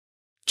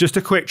Just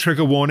a quick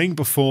trigger warning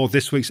before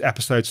this week's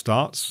episode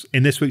starts.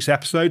 In this week's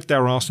episode,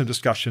 there are some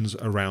discussions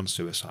around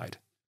suicide.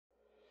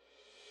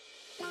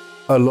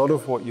 A lot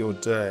of what you're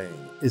doing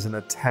is an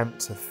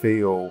attempt to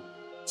feel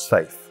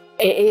safe.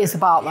 It is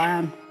about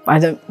them. I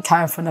don't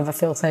care if I never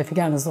feel safe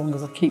again as long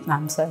as I keep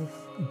them safe.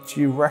 Do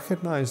you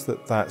recognise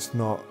that that's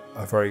not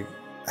a very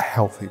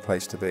healthy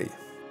place to be?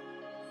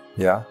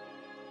 Yeah?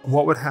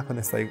 What would happen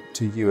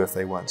to you if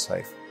they weren't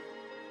safe?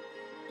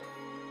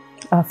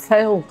 I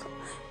failed.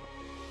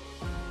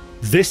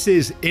 This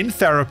is In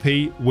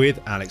Therapy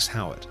with Alex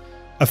Howard,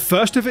 a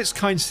first of its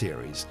kind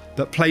series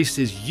that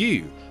places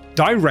you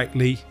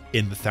directly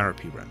in the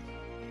therapy room.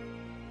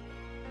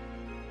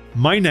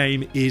 My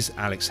name is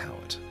Alex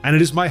Howard, and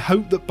it is my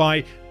hope that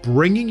by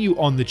bringing you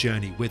on the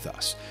journey with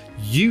us,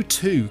 you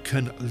too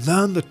can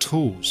learn the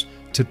tools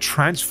to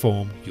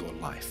transform your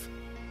life.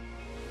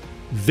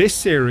 This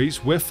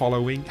series, we're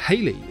following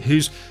Hayley,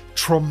 whose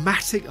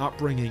traumatic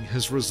upbringing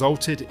has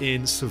resulted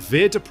in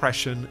severe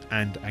depression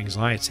and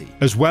anxiety,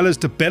 as well as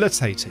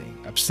debilitating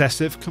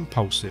obsessive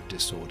compulsive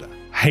disorder.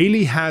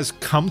 Hayley has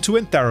come to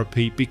In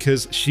Therapy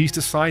because she's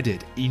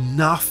decided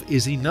enough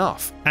is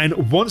enough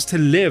and wants to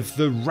live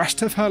the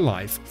rest of her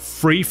life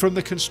free from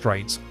the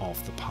constraints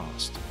of the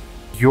past.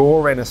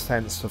 Your inner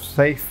sense of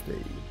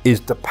safety is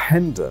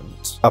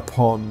dependent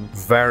upon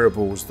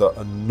variables that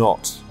are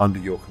not under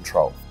your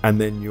control.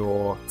 And then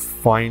you're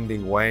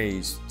finding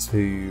ways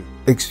to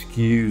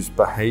excuse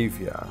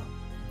behaviour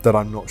that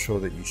I'm not sure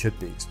that you should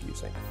be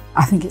excusing.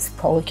 I think it's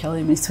probably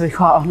killing me, to be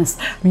quite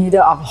honest. I mean, you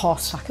don't have a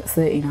heart attack at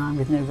 39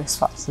 with no risk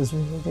factors,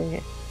 really, do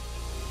you?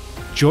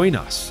 Join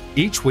us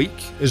each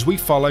week as we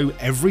follow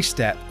every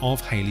step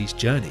of Hayley's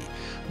journey,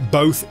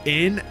 both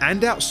in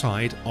and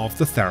outside of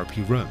the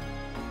therapy room.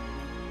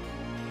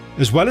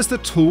 As well as the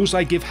tools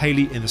I give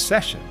Hayley in the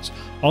sessions,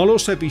 I'll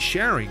also be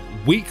sharing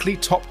weekly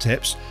top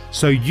tips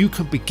so you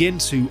can begin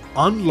to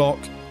unlock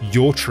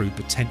your true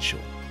potential.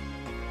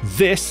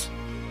 This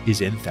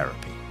is In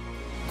Therapy.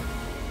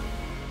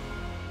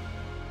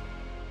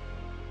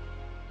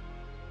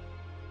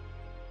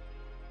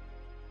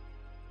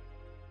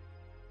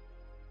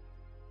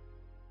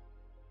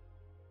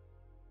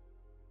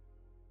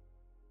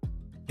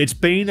 It's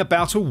been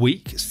about a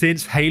week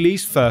since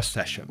Hayley's first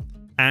session,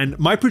 and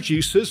my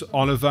producers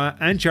Oliver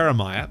and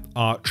Jeremiah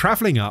are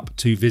travelling up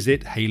to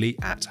visit Hayley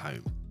at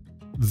home.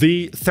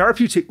 The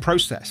therapeutic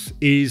process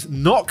is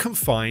not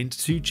confined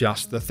to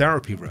just the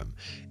therapy room.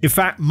 In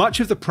fact, much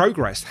of the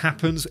progress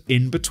happens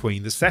in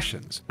between the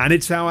sessions, and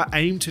it's our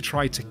aim to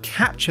try to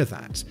capture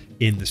that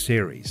in the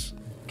series.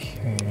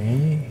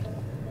 Okay.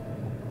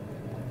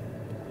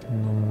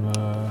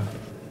 Number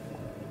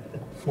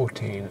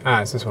 14.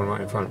 It's this one right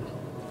in front,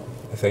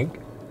 I think.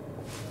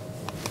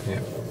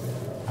 Yeah.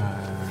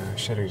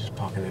 Shadow's just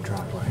parking in the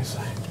driveway, so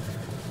I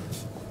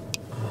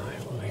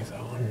will leave that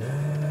on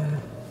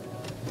there.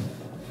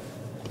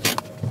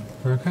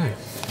 Okay.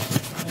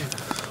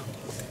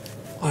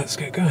 Let's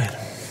get going.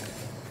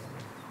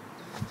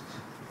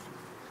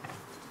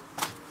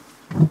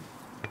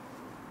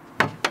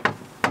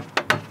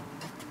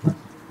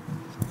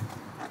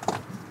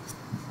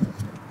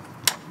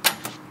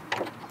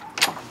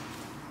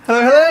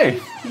 Hello, hello.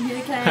 Are you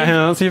okay?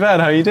 Not too bad.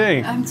 How are you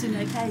doing? I'm doing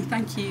okay,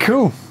 thank you.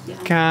 Cool. Yeah.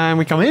 Can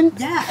we come in?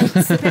 Yeah,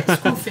 it's a bit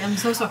scruffy, I'm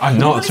so sorry. I'm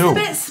not at all. It's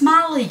a bit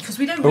smelly because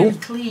we don't really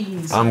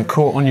clean. So I'm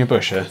caught on your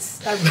bush here.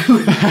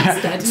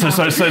 Dead so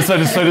to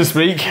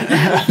speak.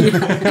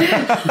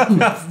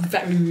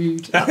 Very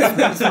rude.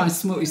 That's my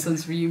smutty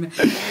sense of humour.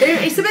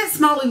 It's a bit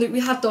smelly. Look, we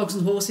have dogs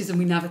and horses and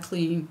we never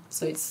clean,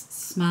 so it's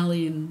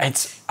smelly and.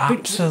 It's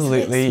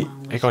absolutely.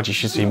 Smelly. God, you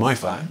should see my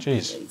flat.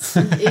 Jeez.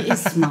 It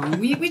is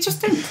smelly. We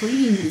just don't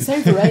clean. It's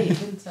overrated,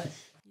 isn't it?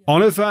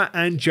 Oliver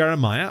and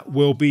Jeremiah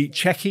will be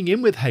checking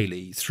in with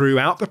Hayley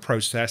throughout the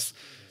process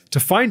to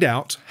find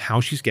out how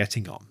she's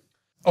getting on.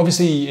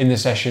 Obviously, in the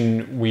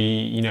session,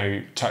 we,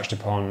 touched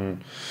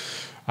upon.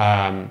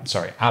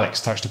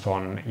 Alex touched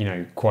upon,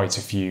 quite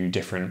a few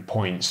different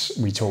points.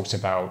 We talked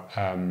about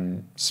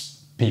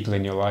people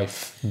in your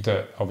life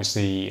that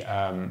obviously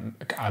are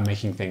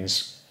making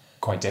things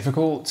quite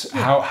difficult.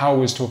 Yeah. How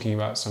was talking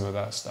about some of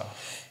that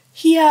stuff?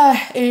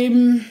 Yeah,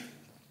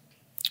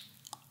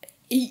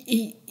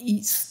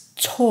 it's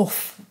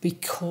tough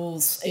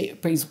because it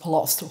brings up a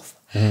lot of stuff.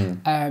 I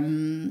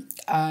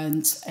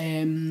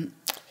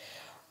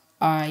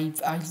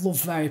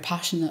love very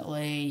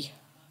passionately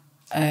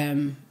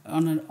on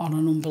an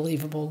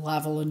unbelievable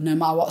level, and no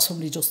matter what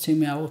somebody does to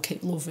me, I will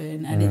keep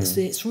loving, and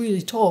it's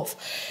really tough.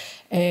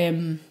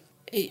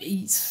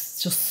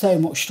 It's just so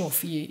much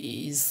stuff.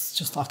 It's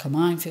just like a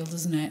minefield,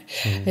 isn't it?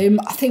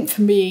 I think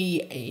for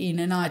me, in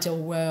an ideal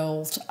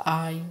world,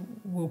 I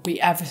will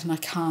be everything I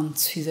can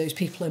to those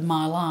people in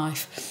my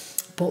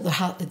life, but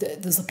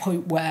there's a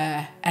point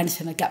where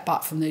anything I get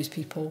back from those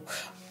people,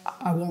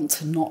 I want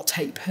to not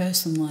take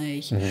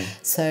personally.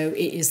 So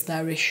it is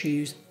their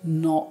issues,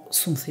 not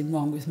something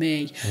wrong with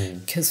me.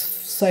 Because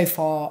so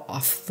far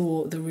I've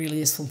thought there really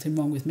is something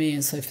wrong with me,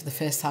 and so for the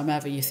first time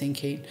ever you're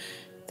thinking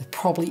there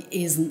probably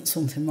isn't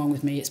something wrong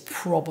with me. It's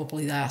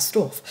probably their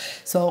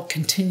stuff. So I'll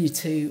continue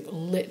to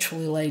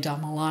literally lay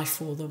down my life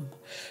for them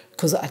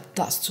because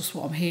that's just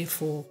what I'm here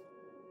for.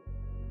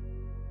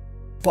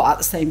 But at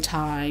the same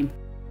time,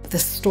 the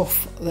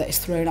stuff that is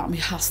thrown at me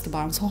has to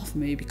bounce off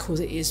me because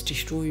it is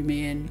destroying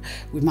me. And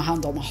with my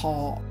hand on my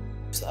heart,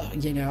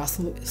 you know, I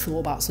thought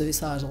about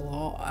suicide a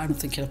lot, and I'm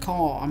thinking, I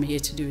can't, I'm here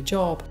to do a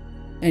job.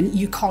 And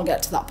you can't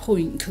get to that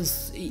point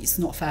because it's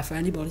not fair for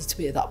anybody to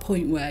be at that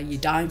point where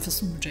you're dying for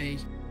somebody.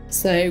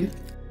 So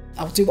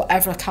I'll do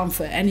whatever I can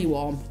for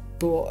anyone,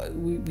 but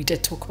we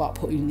did talk about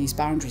putting these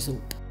boundaries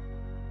up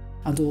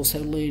and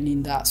also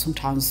learning that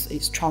sometimes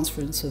it's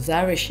transference of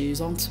their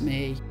issues onto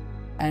me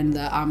and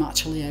that I'm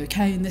actually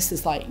okay. And this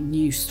is like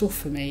new stuff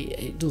for me.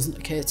 It doesn't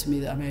occur to me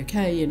that I'm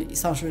okay, and it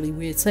sounds really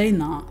weird saying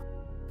that,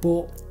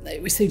 but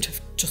we seem to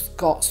have just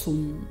got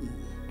some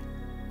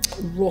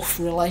rough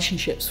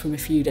relationships from a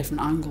few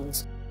different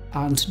angles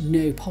and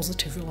no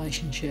positive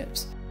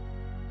relationships.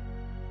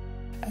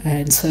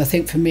 And so I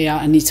think for me,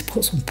 I need to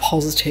put some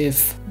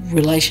positive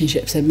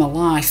relationships in my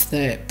life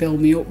that build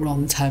me up rather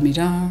than tear me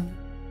down.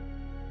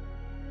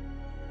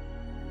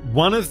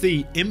 One of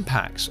the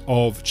impacts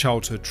of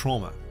childhood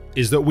trauma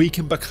is that we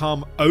can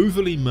become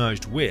overly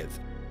merged with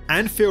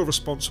and feel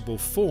responsible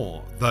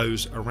for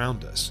those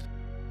around us.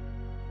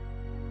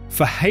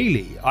 For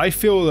Hayley, I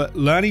feel that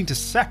learning to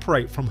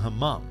separate from her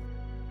mum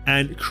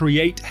and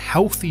create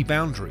healthy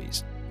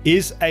boundaries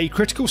is a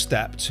critical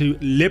step to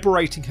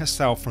liberating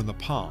herself from the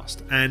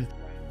past and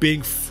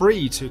being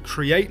free to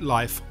create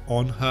life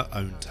on her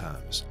own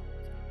terms.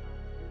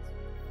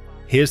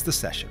 Here's the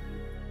session.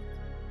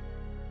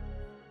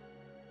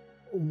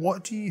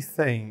 What do you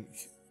think?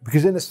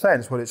 Because in a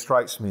sense, what it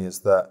strikes me is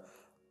that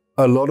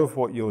a lot of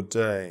what you're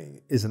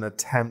doing is an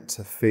attempt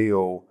to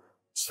feel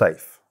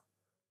safe,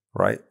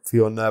 right? For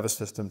your nervous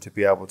system to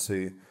be able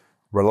to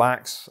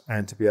relax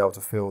and to be able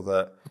to feel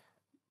that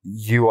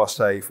you are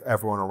safe,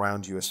 everyone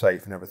around you is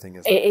safe, and everything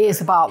is. It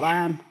is about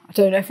them. I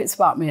don't know if it's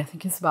about me. I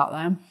think it's about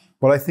them.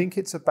 Well, I think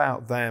it's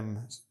about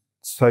them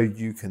so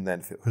you can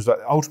then feel, because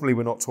ultimately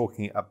we're not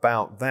talking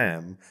about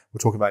them, we're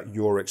talking about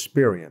your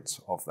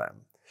experience of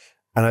them.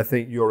 And I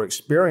think your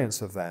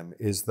experience of them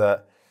is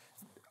that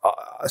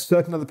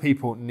certain other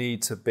people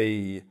need to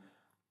be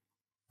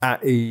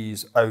at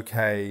ease,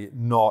 okay,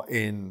 not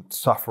in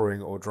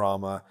suffering or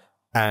drama,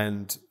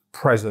 and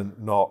present,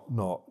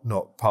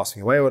 not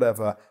passing away or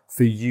whatever,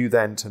 for you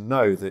then to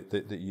know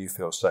that you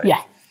feel safe.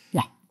 Yeah.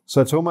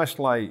 So it's almost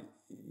like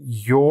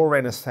your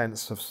inner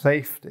sense of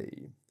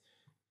safety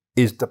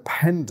is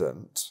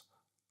dependent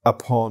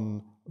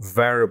upon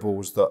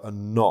variables that are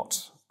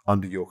not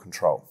under your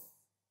control.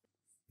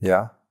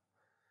 Yeah?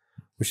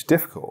 Which is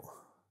difficult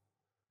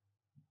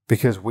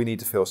because we need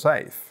to feel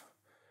safe.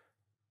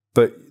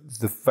 But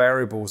the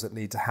variables that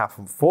need to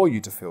happen for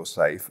you to feel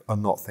safe are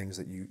not things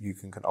that you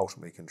can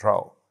ultimately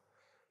control.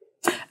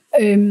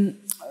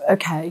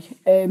 Okay.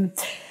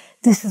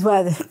 This is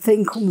where the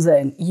thing comes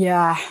in.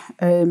 Yeah.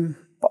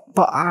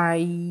 But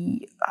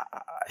I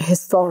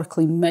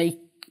historically make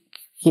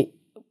it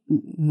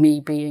me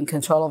be in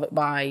control of it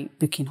by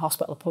booking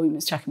hospital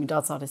appointments, checking my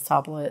dad's had his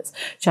tablets,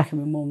 checking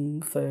my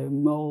mum for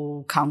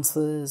mole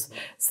cancers.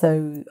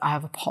 So I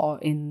have a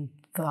part in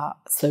that.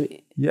 So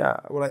yeah,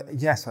 well,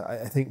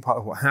 I think part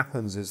of what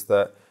happens is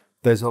that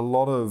there's a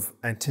lot of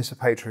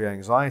anticipatory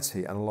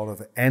anxiety and a lot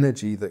of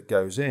energy that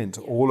goes into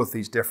all of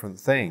these different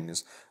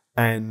things.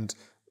 And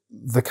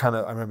the kind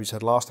of, I remember you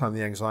said last time,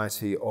 the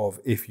anxiety of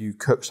if you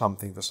cook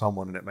something for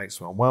someone and it makes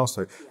them unwell,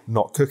 so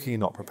not cooking,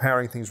 not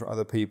preparing things for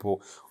other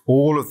people,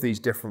 all of these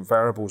different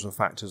variables and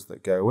factors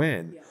that go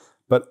in. Yeah.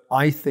 But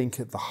I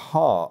think at the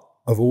heart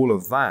of all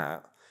of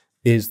that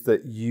is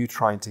that you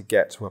trying to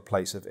get to a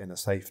place of inner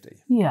safety.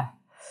 Yeah.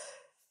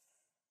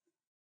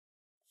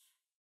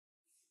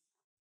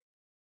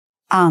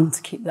 And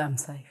to keep them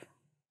safe.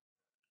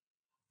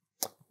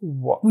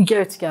 What we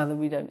go together,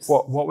 we don't.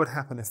 What would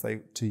happen if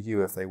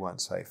they weren't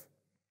safe?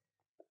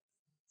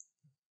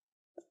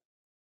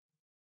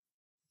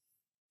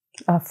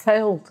 I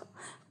failed.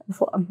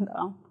 I've let them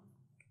down.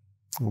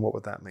 And what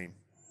would that mean?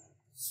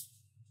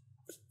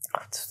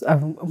 I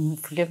won't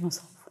forgive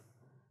myself.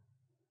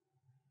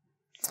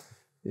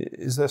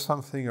 Is there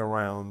something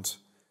around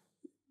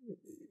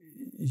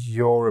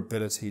your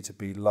ability to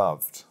be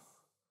loved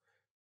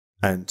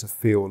and to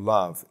feel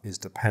love is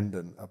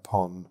dependent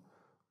upon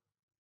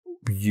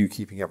you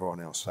keeping everyone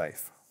else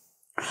safe?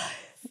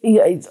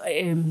 Yeah,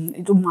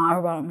 it doesn't matter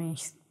about me.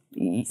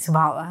 It's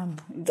about them.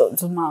 It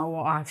doesn't matter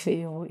what I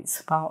feel. It's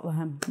about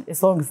them.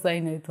 As long as they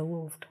know they're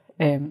loved,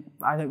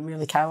 I don't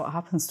really care what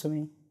happens to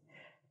me.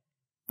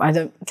 I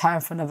don't care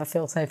if I never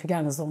feel safe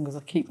again, as long as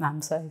I keep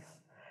them safe.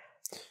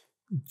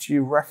 Do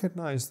you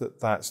recognise that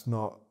that's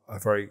not a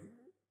very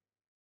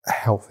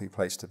healthy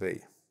place to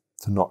be?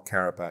 To not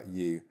care about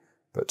you,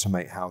 but to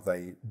make how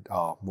they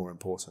are more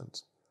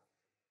important?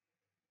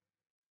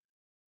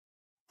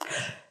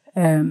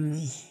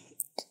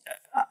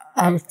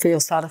 I would feel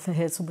sad if I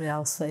heard somebody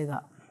else say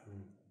that.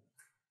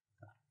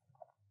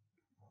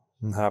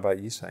 And how about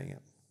you saying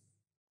it?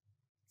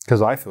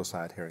 Because I feel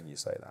sad hearing you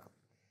say that.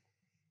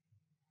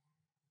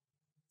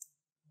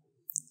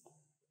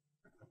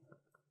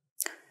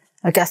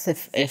 I guess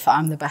if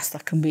I'm the best I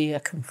can be, I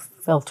can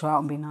filter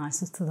out and be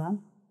nicer to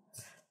them.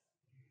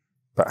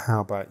 But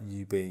how about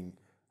you being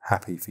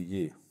happy for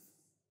you?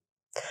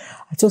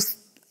 I just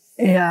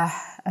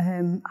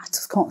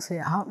can't see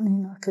it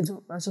happening.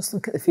 I just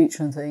look at the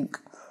future and think,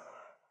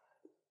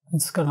 I'm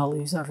just going to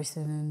lose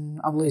everything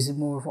and I'm losing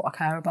more of what I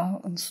care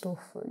about and stuff.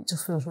 It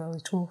just feels really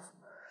tough.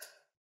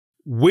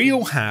 We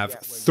all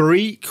have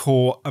 3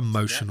 core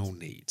emotional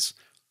needs: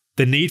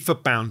 the need for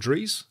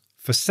boundaries,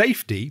 for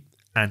safety,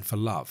 and for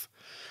love.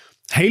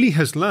 Hayley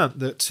has learnt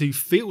that to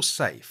feel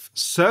safe,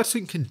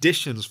 certain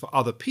conditions for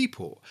other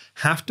people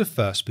have to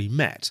first be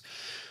met,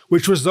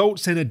 which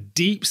results in a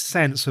deep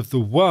sense of the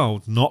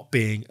world not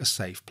being a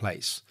safe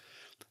place.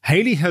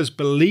 Hayley has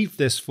believed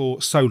this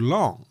for so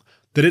long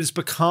that it's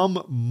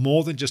become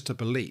more than just a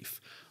belief.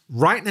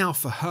 Right now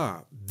for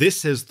her,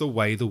 this is the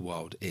way the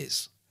world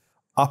is.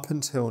 Up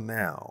until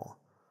now,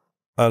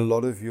 a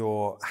lot of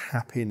your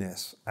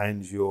happiness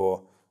and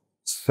your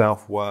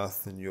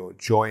self-worth and your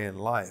joy in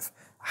life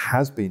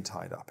has been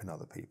tied up in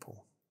other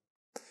people.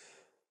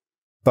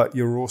 But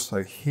you're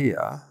also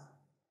here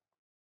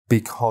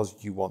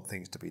because you want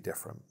things to be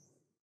different.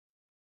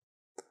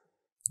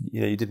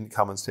 You know, you didn't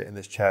come and sit in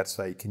this chair to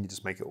say, can you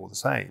just make it all the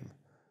same?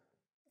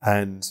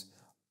 And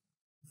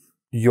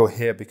you're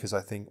here because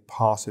I think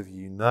part of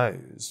you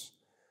knows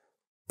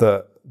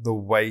that the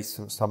way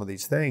some of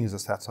these things are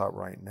set up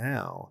right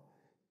now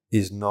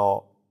is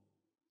not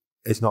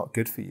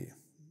good for you.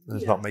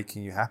 It's not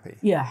making you happy.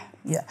 Yeah.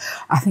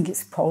 I think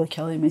it's probably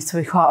killing me, to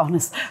be quite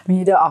honest. I mean,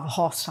 you don't have a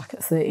heart attack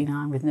at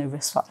 39 with no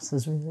risk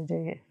factors, really, do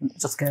you? It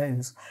just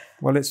goes.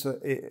 Well,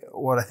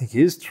 what I think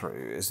is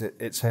true is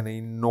it's an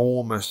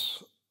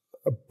enormous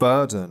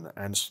burden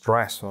and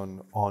stress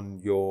on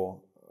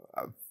your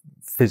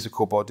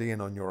physical body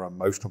and on your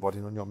emotional body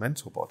and on your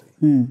mental body.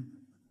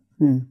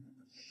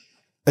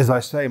 As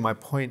I say, my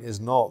point is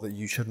not that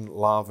you shouldn't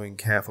love and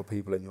care for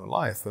people in your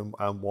life and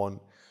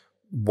want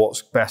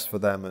what's best for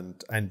them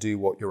and do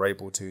what you're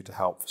able to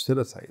help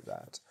facilitate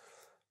that.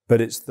 But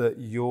it's that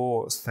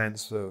your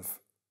sense of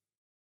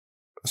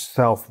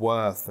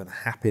self-worth and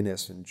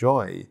happiness and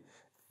joy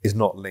is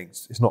not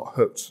linked, it's not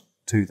hooked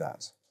to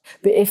that.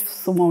 But if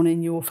someone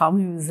in your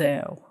family was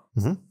ill...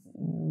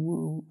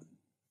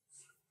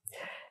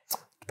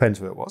 Depends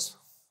who it was.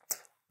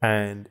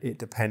 And it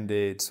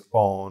depended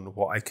on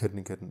what I could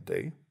and couldn't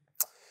do.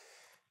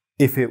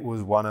 If it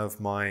was one of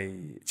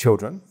my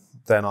children,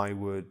 then I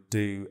would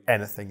do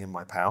anything in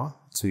my power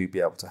to be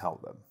able to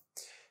help them.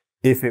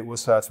 If it was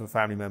certain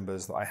family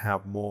members that I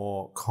have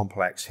more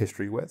complex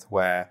history with,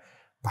 where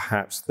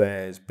perhaps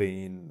there's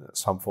been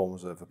some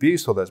forms of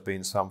abuse or there's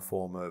been some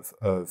form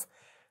of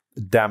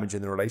damage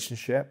in the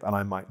relationship and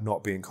I might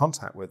not be in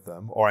contact with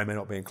them or I may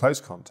not be in close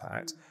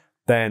contact,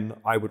 then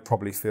I would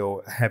probably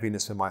feel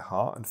heaviness in my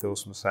heart and feel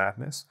some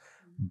sadness,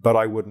 but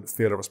I wouldn't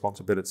feel a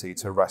responsibility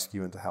to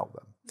rescue and to help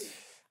them.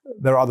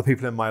 There are other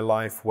people in my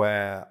life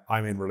where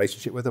I'm in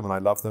relationship with them and I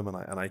love them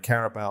and I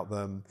care about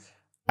them,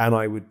 and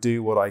I would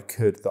do what I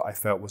could that I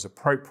felt was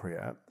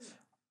appropriate,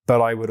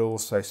 but I would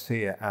also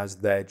see it as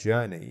their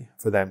journey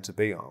for them to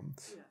be on.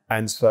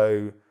 And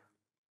so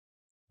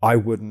I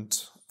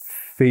wouldn't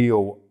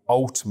feel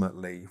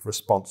ultimately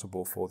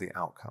responsible for the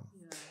outcome.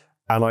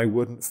 And I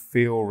wouldn't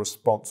feel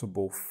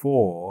responsible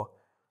for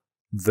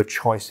the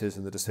choices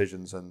and the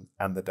decisions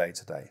and the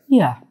day-to-day.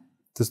 Yeah.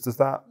 Does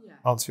that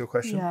answer your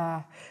question?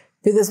 Yeah.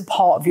 There's a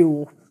part of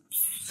your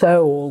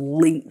soul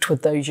linked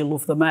with those you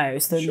love the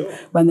most. And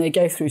when they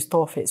go through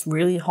stuff, it's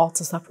really hard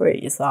to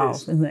separate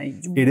yourself, isn't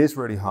it? It is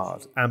really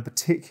hard. And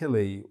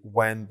particularly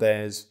when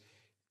there's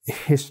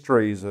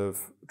histories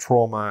of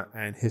trauma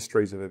and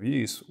histories of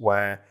abuse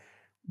where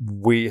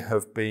we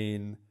have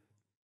been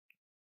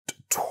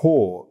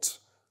taught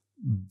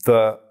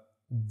that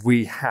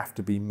we have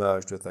to be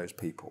merged with those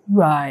people.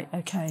 Right,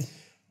 okay.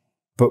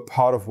 But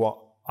part of what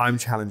I'm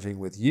challenging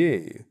with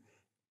you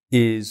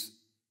is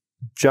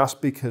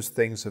just because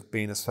things have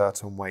been a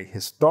certain way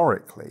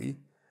historically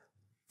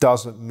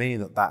doesn't mean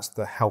that that's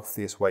the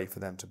healthiest way for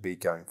them to be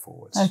going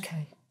forwards.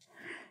 Okay.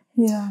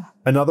 Yeah.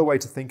 Another way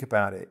to think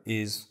about it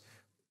is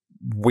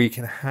we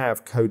can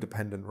have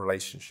codependent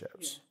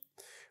relationships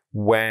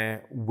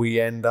where we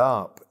end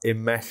up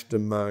enmeshed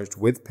and merged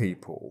with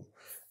people,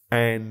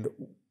 and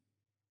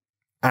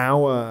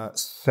our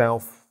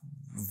self-value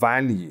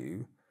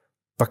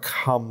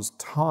becomes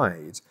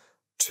tied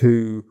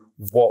to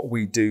what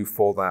we do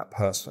for that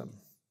person.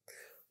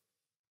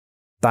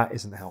 That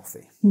isn't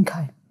healthy.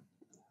 Okay.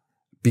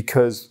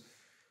 Because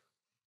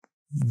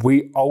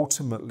we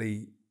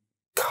ultimately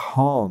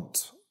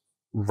can't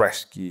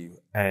rescue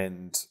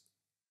and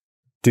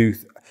do...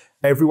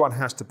 Everyone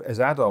has to, as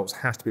adults,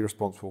 has to be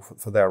responsible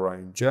for their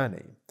own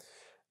journey.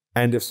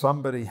 And if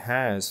somebody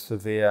has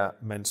severe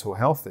mental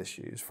health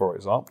issues, for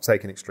example,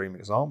 take an extreme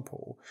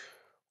example,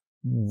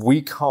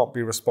 we can't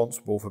be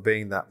responsible for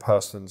being that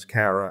person's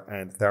carer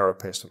and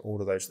therapist and all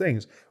of those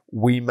things.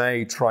 We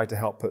may try to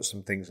help put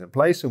some things in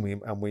place, and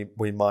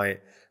we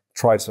might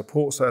try to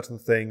support certain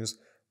things,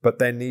 but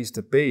there needs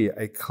to be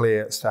a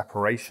clear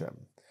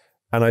separation.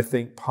 And I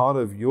think part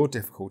of your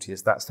difficulty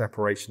is that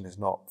separation has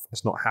not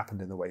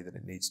happened in the way that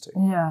it needs to.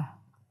 Yeah.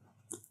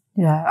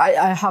 Yeah,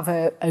 I have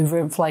a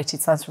overinflated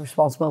sense of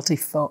responsibility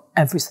for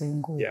every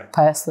single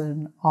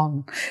person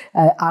on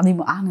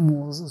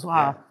animals as well.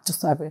 Yeah.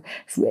 Just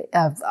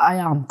I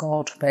am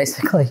God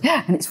basically,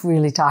 and it's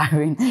really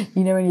tiring.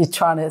 You know, when you're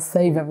trying to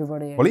save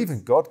everybody. Well,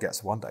 even God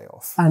gets one day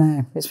off. I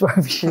know, it's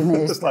rubbish, isn't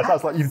it? That's like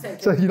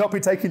so you've not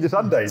been taking your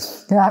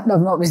Sundays. Yeah, I've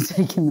not been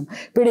taking them,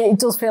 but it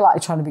does feel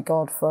like trying to be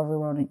God for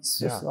everyone. It's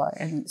just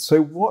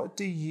So, what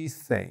do you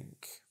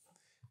think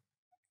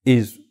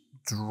is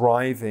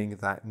driving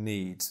that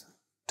need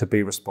to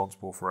be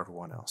responsible for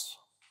everyone else?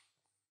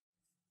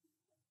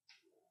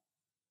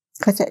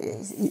 I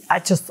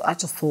just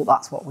thought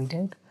that's what we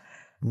did.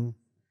 It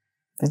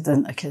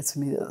didn't occur to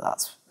me that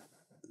that's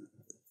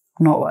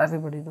not what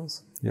everybody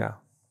does. Yeah.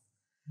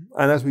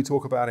 And as we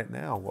talk about it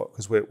now,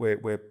 because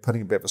we're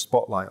putting a bit of a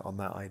spotlight on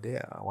that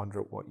idea, I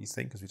wonder what you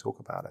think as we talk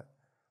about it.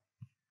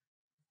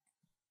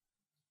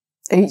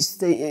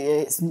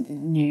 It's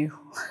new.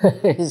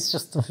 It's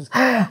just it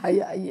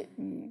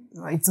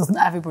doesn't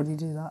everybody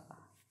do that.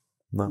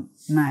 No,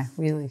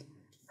 really.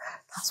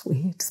 That's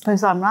weird.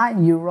 Suppose I'm right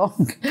and you're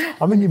wrong.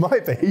 I mean, you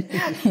might be.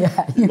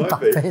 Yeah, you might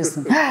be.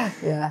 Person.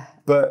 Yeah.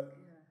 But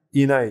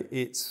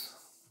it's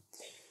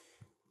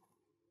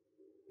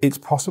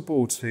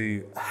possible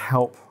to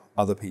help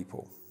other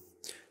people,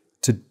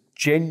 to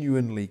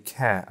genuinely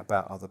care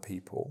about other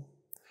people,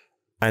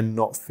 and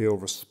not feel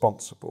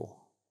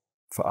responsible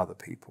for other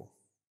people.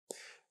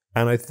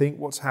 And I think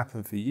what's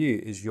happened for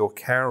you is your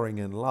caring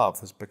and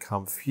love has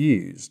become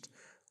fused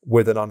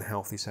with an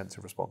unhealthy sense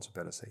of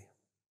responsibility.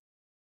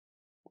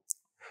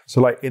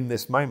 So like in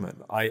this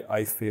moment,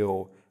 I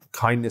feel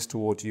kindness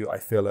towards you. I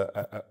feel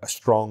a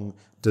strong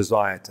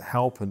desire to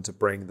help and to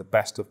bring the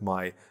best of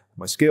my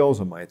skills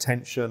and my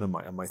attention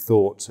and my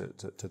thought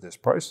to this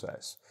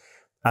process.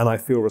 And I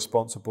feel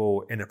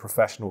responsible in a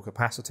professional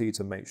capacity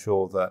to make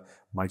sure that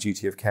my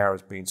duty of care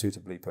has been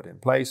suitably put in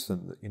place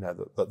and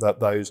that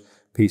those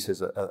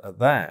pieces are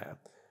there.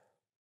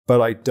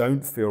 But I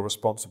don't feel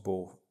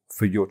responsible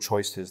for your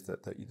choices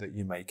that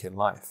you make in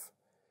life.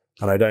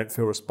 And I don't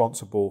feel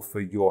responsible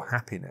for your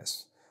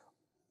happiness.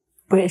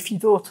 But if your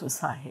daughter was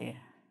sat here?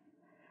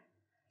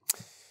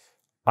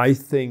 I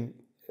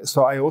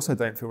also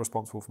don't feel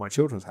responsible for my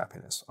children's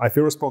happiness. I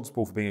feel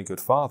responsible for being a good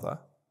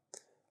father.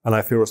 And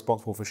I feel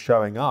responsible for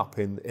showing up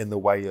in the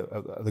way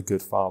a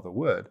good father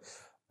would.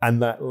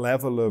 And that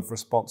level of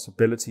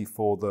responsibility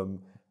for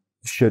them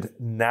should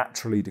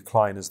naturally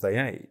decline as they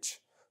age.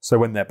 So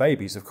when they're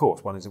babies, of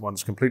course, one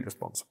is completely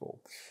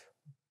responsible.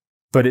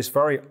 But it's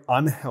very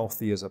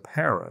unhealthy as a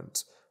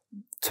parent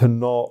to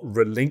not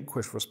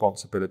relinquish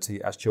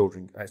responsibility as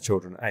children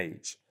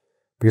age.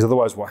 Because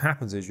otherwise what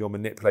happens is you're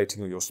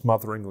manipulating or you're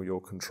smothering or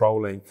you're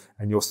controlling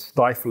and you're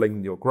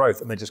stifling your growth,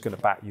 and they're just going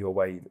to back you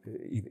away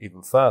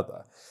even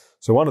further.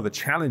 So one of the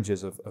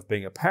challenges of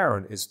being a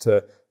parent is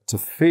to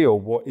feel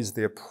what is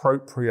the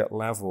appropriate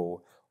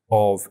level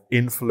of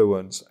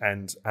influence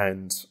and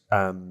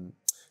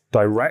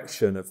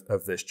direction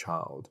of this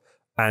child,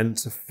 and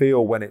to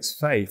feel when it's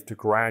safe to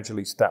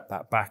gradually step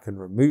that back and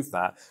remove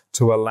that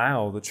to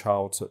allow the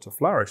child to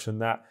flourish.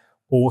 And that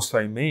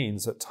also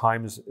means at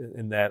times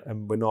in there,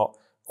 and we're not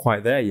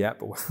quite there yet,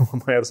 but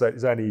my eldest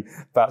is only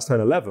about to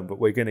turn 11, but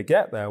we're going to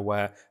get there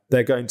where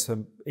they're going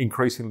to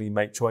increasingly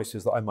make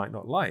choices that I might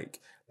not like.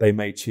 They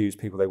may choose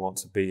people they want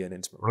to be in an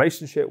intimate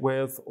relationship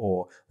with,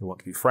 or they want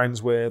to be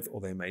friends with,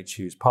 or they may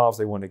choose paths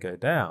they want to go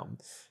down.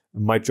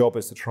 And my job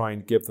is to try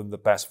and give them the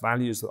best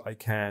values that I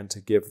can,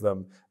 to give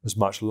them as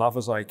much love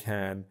as I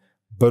can,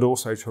 but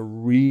also to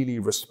really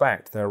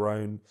respect their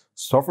own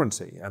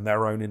sovereignty and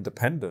their own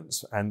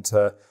independence, and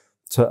to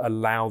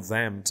allow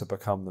them to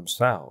become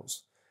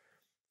themselves.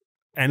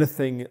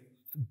 Anything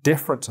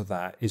different to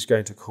that is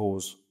going to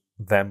cause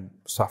them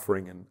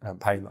suffering and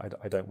pain that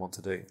I don't want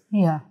to do.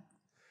 Yeah.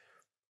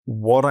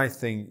 What I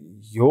think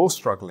you're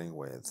struggling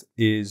with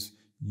is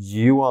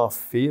you are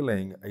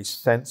feeling a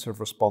sense of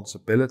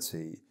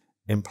responsibility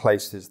in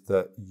places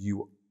that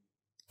you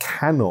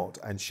cannot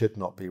and should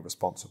not be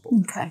responsible.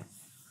 Okay.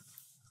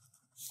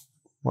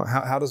 Well,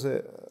 how does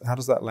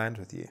that land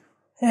with you?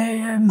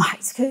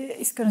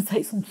 It's going to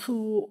take some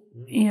thought.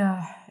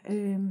 Yeah.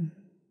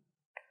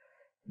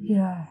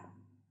 Yeah.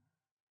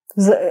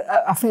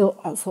 I feel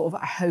sort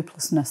of a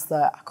hopelessness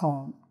that I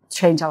can't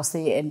change how I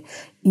see it. And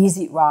is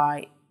it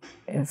right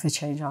if I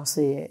change how I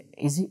see it?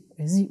 Is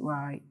it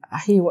right? I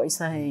hear what you're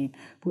saying,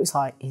 but it's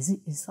like, is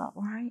that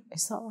right?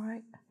 Is that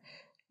right?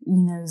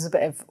 There's a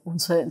bit of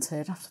uncertainty.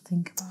 I'd have to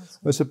think about it.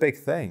 Well, it's a big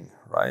thing,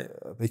 right?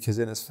 Because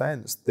in a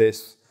sense,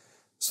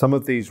 some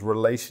of these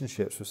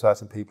relationships with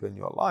certain people in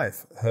your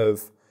life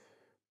have,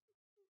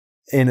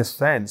 in a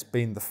sense,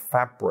 been the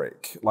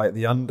fabric, like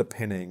the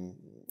underpinning,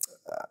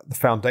 the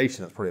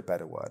foundation, that's probably a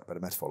better word, better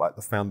metaphor, like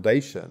the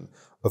foundation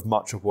of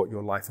much of what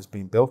your life has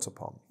been built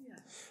upon. Yeah.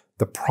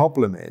 The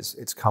problem is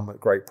it's come at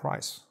great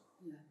price.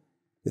 Yeah.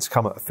 It's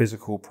come at a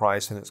physical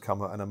price and it's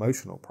come at an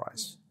emotional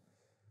price.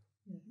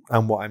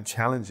 And what I'm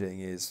challenging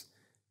is,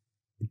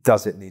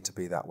 does it need to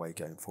be that way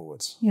going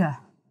forwards? Yeah.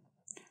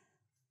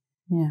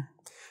 Yeah.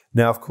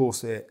 Now, of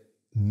course, it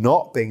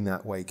not being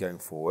that way going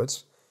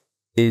forwards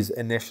is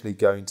initially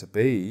going to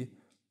be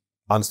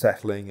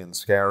unsettling and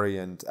scary,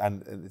 and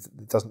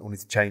it doesn't all need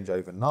to change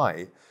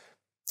overnight.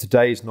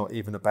 Today is not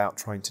even about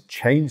trying to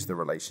change the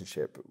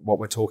relationship. What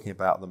we're talking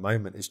about at the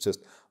moment is just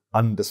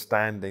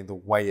understanding the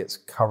way it's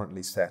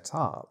currently set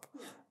up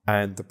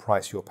and the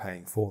price you're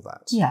paying for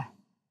that. Yeah.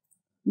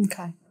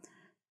 Okay.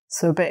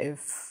 So a bit of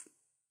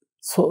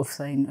sort of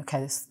saying,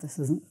 okay, this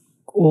isn't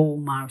all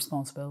my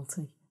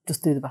responsibility.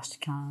 Just do the best you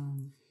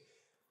can.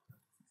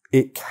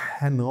 It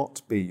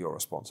cannot be your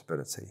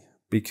responsibility,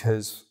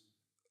 because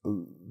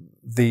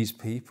these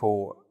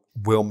people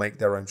will make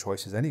their own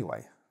choices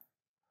anyway.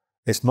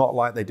 It's not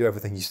like they do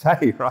everything you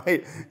say,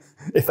 right?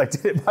 If they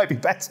did, it might be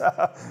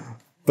better.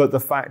 But the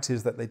fact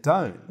is that they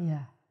don't.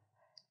 Yeah.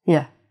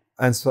 Yeah.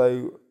 And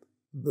so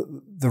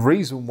the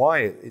reason why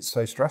it's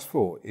so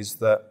stressful is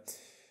that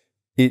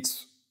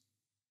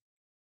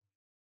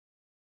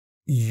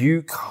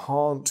you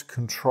can't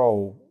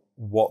control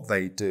what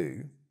they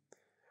do,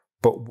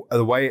 but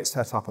the way it's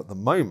set up at the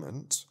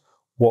moment,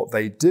 what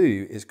they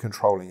do is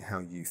controlling how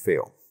you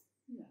feel.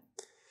 Yeah.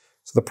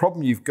 So the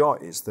problem you've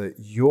got is that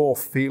your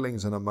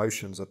feelings and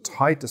emotions are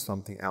tied to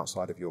something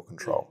outside of your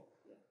control.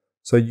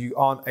 So you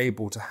aren't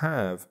able to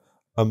have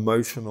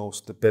emotional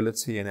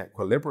stability and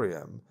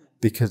equilibrium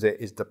because it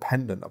is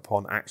dependent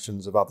upon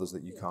actions of others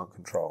that you can't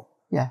control.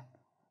 Yeah.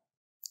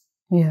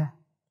 Yeah.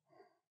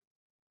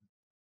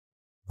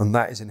 And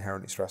that is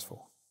inherently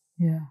stressful.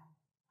 Yeah.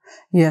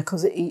 Yeah,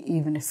 because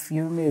even if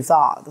you remove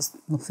that, there's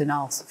nothing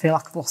else. I feel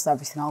like I've lost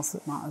everything else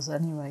that matters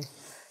anyway.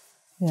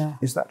 Yeah.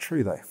 Is that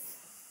true, though?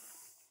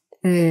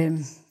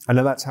 I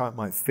know that's how it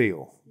might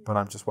feel, but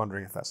I'm just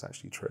wondering if that's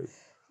actually true.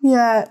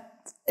 Yeah,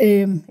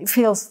 it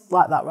feels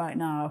like that right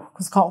now,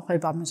 because I can't play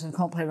badminton, I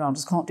can't play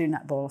rounders, can't do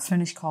netball. I've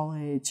finished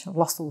college, I've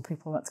lost all the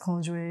people I went to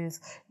college with.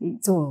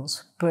 It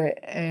does, but...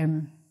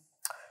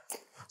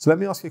 So let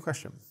me ask you a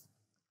question.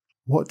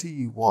 What do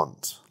you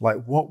want?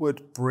 Like, what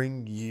would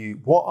bring you...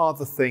 What are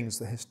the things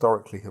that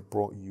historically have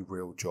brought you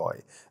real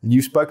joy? And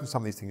you've spoken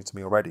some of these things to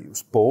me already.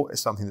 Sport is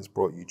something that's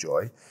brought you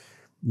joy.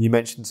 You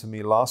mentioned to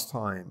me last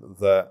time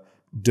that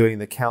doing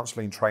the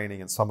counselling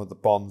training and some of the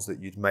bonds that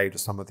you'd made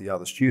with some of the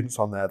other students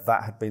on there,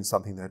 that had been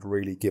something that had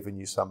really given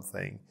you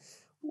something.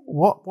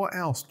 What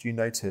else do you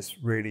notice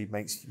really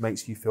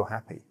makes you feel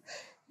happy?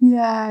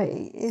 Yeah,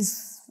 it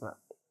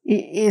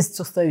is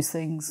just those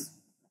things.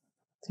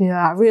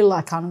 Yeah, I really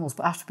like animals,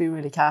 but I have to be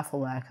really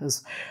careful there,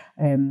 because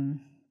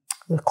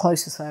the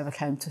closest I ever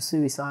came to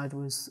suicide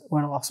was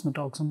when I lost my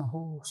dogs and my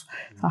horse.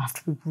 So I have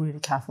to be really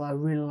careful. I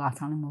really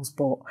like animals,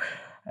 but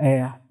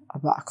I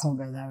can't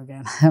go there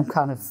again. I'm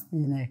kind of,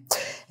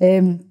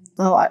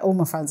 like all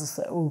my friends,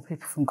 all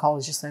people from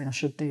college are saying I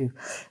should do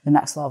the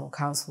next level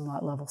counselling,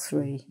 like level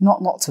 3.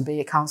 Not to be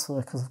a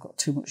counsellor because I've got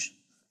too much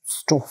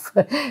stuff,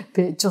 but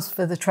just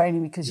for the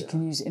training, because you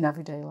can use it in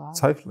everyday life.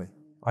 Totally.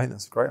 I think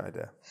that's a great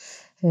idea.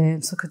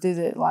 So I could do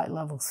the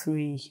level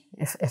 3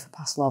 if I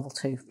pass level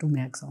 2, done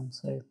my exam.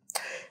 So,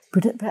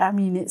 but I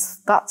mean,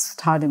 that's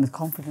tied in with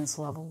confidence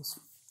levels.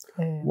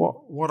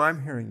 What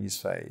I'm hearing you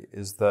say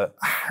is that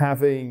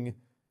having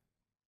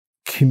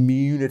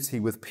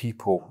community with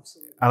people,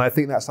 and I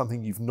think that's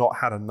something you've not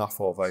had enough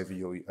of over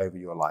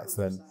your life,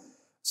 and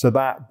so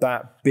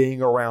that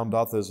being around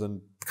others and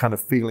kind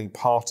of feeling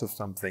part of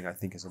something, I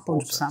think is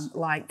important. 100%.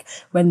 Like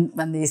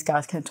when these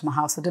guys came to my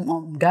house, I didn't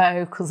want them to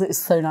go because it's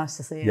so nice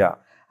to see them. Yeah.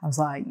 I was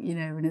like,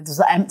 and there's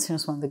that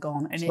emptiness when they're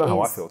gone. And it's not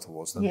how I feel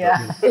towards them.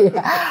 Yeah.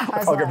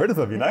 I can't get rid of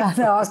them, I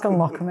know, I was going to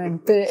lock them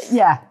in. But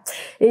yeah,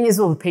 it is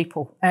other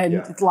people.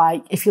 And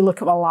like, if you look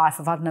at my life,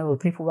 I've had no other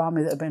people around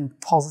me that have been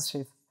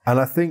positive. And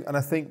I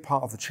think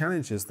part of the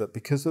challenge is that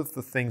because of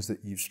the things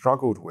that you've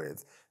struggled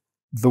with,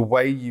 the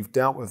way you've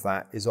dealt with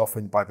that is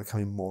often by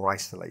becoming more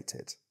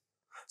isolated.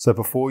 So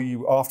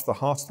after the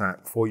heart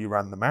attack, before you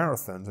ran the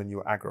marathons and you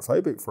were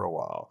agoraphobic for a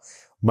while,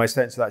 my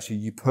sense is actually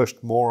you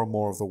pushed more and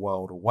more of the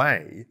world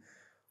away.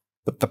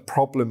 But the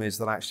problem is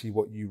that actually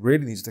what you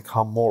really need is to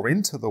come more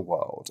into the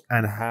world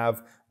and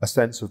have a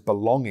sense of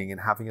belonging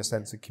and having a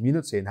sense of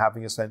community and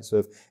having a sense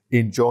of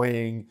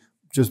enjoying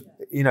just,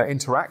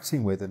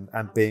 interacting with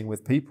and being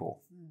with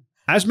people.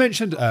 As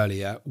mentioned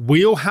earlier,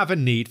 we all have a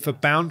need for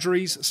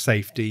boundaries,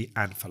 safety,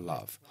 and for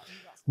love.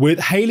 With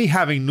Hayley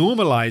having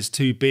normalized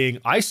to being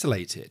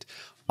isolated,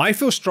 I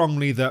feel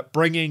strongly that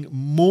bringing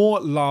more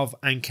love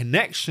and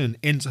connection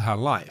into her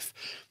life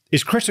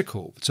is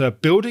critical to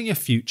building a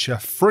future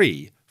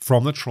free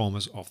from the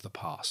traumas of the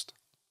past.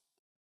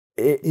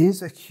 It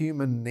is a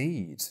human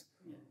need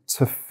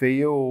to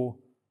feel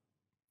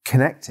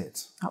connected.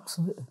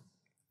 Absolutely.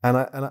 And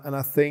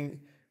I think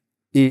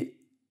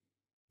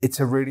it's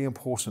a really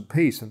important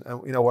piece. And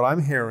what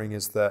I'm hearing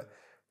is that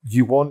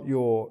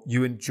you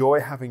enjoy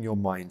having your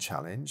mind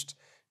challenged,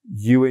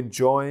 you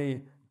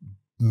enjoy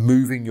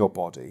moving your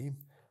body,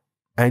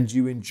 and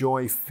you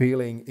enjoy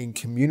feeling in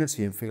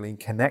community and feeling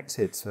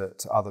connected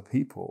to other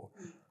people,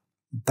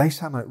 they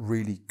sound like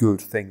really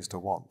good things to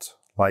want,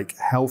 like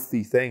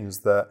healthy things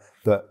that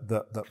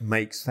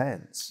make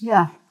sense.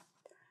 Yeah,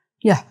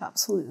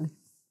 absolutely,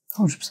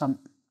 100%.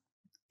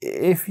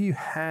 If you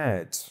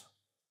had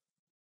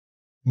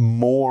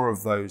more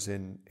of those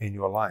in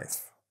your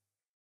life,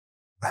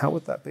 how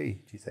would that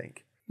be, do you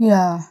think?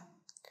 Yeah,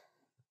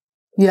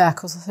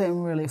 because I think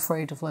I'm really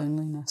afraid of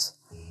loneliness.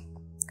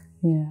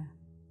 Yeah.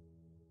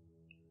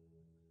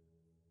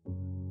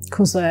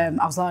 Because I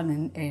was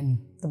lying in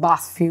the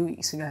bath a few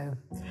weeks ago.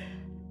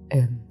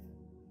 I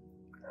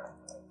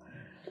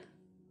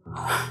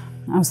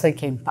was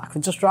thinking, I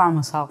could just drown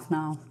myself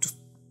now,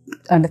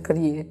 and I could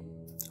hear.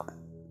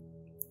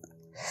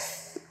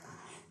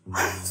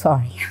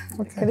 Sorry.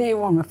 Okay. I could hear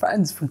one of my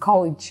friends from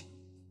college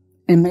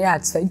in my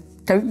head say,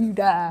 "Don't you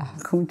dare, I'm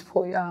coming to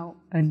pull you out."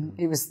 And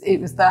it was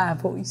their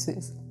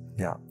voices.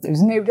 Yeah. There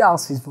was nobody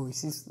else's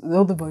voices. The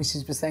other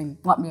voices were saying,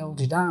 "Let me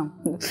hold you down.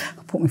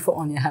 I'll put my foot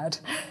on your head."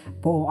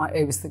 But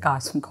it was the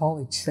guys from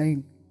college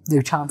saying, "No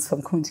chance,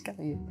 I'm coming to get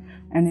you."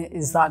 And it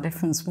is that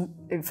difference.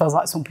 It feels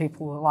like some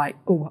people are like,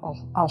 "Oh,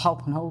 I'll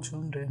help and hold you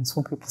under," and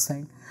some people are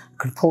saying, "I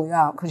could pull you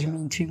out because you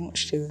mean too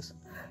much to us."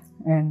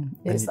 And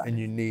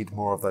you need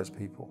more of those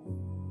people.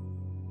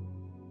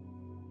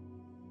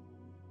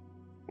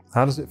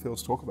 How does it feel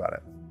to talk about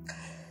it?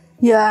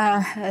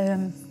 Yeah,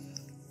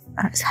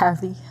 it's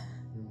heavy.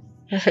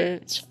 It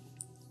hurts.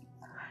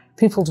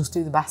 People just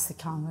do the best they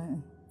can,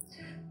 don't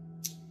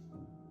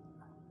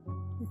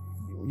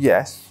they?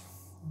 Yes,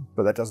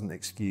 but that doesn't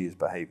excuse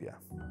behaviour.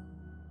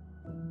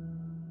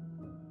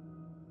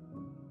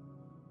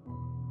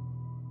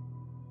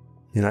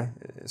 You know,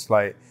 it's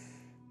like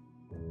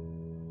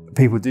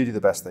people do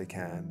the best they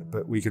can,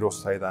 but we could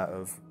also say that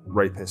of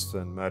rapists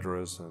and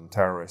murderers and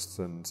terrorists,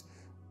 and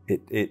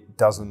it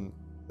doesn't.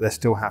 There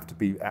still have to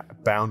be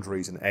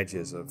boundaries and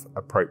edges of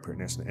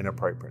appropriateness and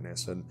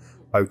inappropriateness and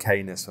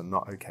okayness and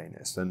not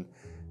okayness. And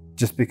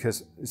just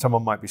because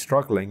someone might be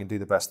struggling and do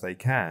the best they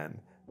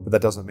can, but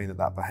that doesn't mean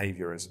that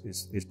behaviour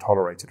is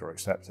tolerated or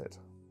accepted.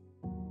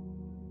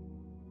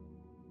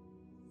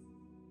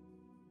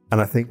 And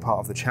I think part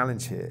of the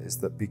challenge here is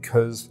that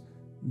because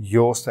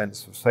your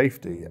sense of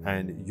safety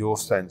and your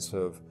sense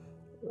of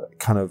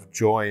kind of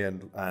joy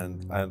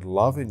and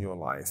love in your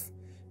life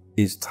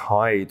is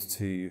tied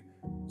to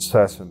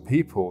certain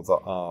people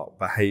that are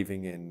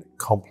behaving in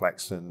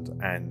complex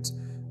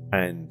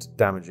and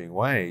damaging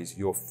ways,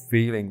 you're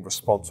feeling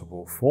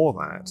responsible for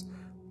that,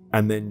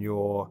 and then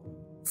you're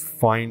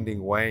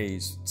finding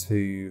ways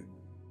to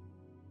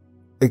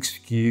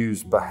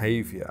excuse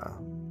behavior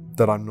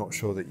that I'm not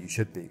sure that you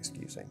should be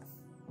excusing.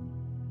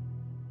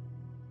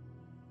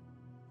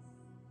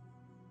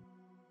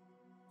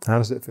 How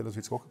does it feel as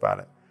we talk about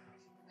it?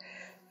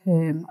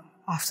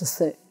 I have to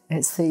sit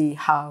and see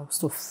how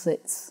stuff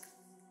sits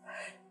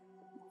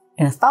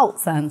in a felt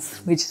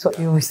sense, which is what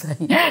you always say.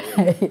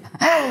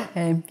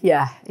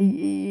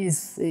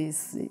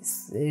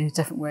 It's a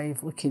different way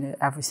of looking at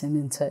everything,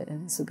 isn't it?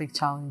 And it's a big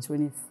challenge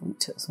when you've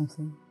looked at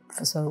something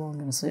for so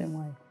long in a certain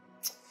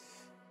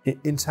way.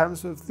 In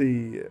terms of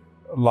the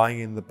lying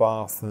in the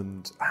bath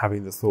and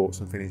having the thoughts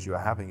and feelings you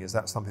are having, is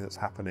that something that's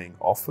happening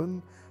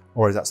often?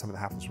 Or is that something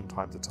that happens from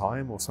time to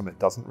time, or something that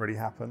doesn't really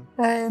happen?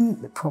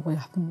 It probably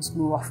happens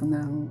more often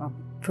than I'm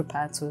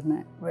prepared to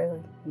admit,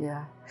 really,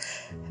 yeah.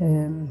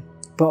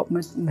 But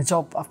my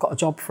job, I've got a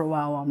job for a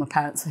while my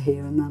parents are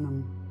here, and then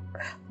I'm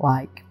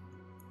like,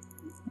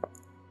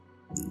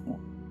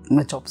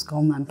 my job's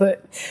gone then.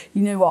 But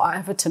you know what, I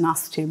have a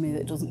tenacity in me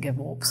that doesn't give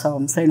up. So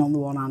I'm saying on the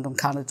one hand, I'm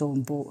kind of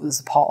done, but there's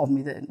a part of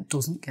me that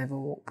doesn't give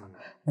up.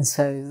 And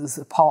so there's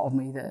a part of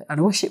me that, and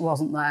I wish it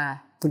wasn't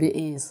there, but it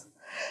is.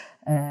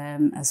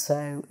 And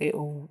so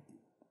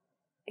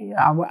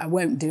I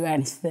won't do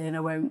anything, I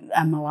won't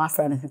end my life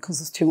for anything because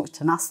there's too much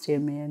tenacity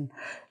in me, and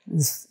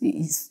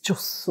it's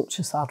just such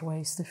a sad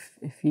waste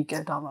if you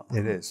go down that path.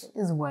 It is. It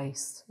is a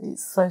waste.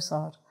 It's so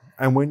sad.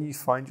 And when you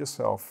find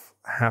yourself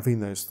having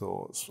those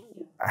thoughts,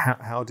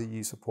 how do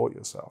you support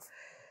yourself?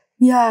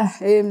 Yeah,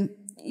 I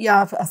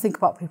think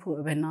about people that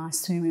have been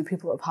nice to me,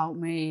 people that have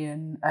helped me,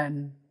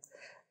 and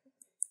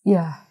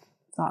yeah,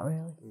 that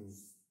really.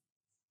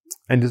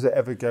 And does it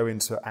ever go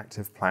into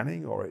active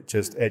planning, or it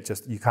just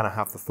you kind of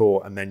have the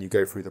thought and then you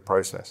go through the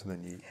process and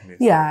then you move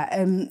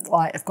forward?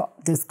 Like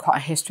there's quite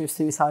a history of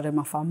suicide in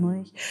my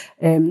family.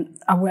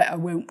 I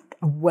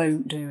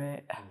won't do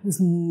it. There's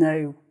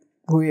no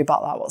worry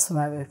about that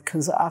whatsoever,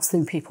 because I've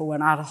seen people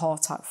when I had a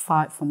heart attack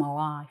fight for my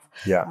life.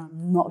 Yeah.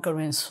 I'm not going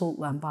to insult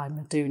them by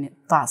me doing it.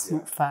 That's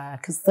not fair,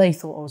 because they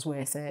thought I was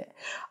worth it.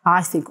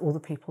 I think other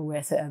people are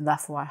worth it, and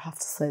therefore I have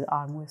to say that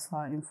I'm worth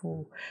fighting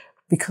for.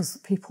 Because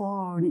people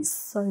are, and it's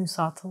so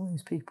sad to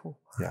lose people.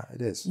 Yeah,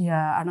 it is.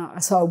 Yeah,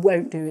 and so I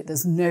won't do it.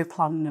 There's no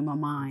planning in my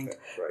mind, okay,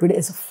 right. But it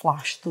is a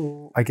flash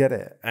thought. I get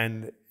it,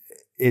 and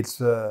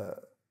it's a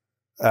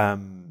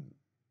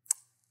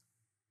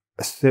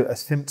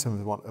symptom,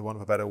 of one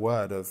of a better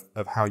word, of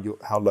how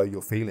low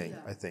you're feeling.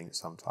 Yeah. I think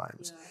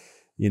sometimes,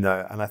 you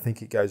know, and I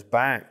think it goes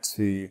back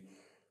to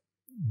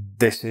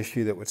this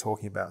issue that we're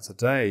talking about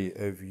today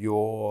of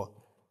your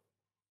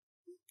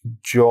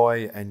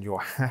joy and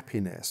your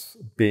happiness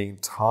being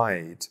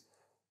tied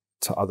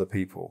to other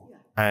people,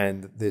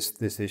 and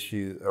this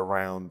issue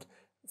around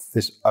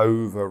this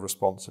over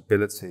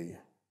responsibility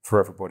for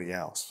everybody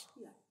else.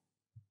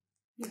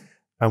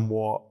 And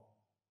what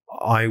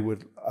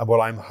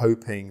I'm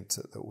hoping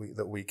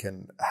that we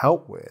can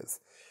help with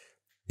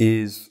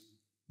is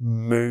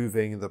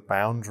moving the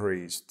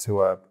boundaries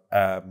to a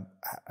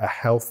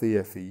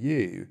healthier for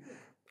you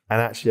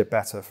and actually a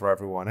better for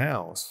everyone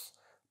else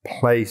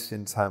place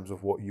in terms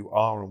of what you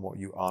are and what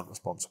you aren't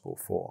responsible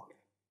for.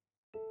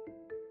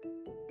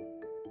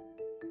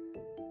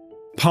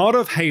 Part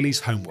of Hayley's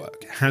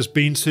homework has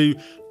been to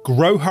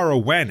grow her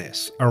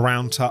awareness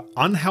around her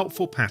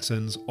unhelpful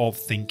patterns of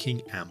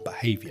thinking and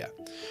behaviour.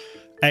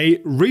 A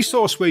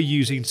resource we're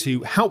using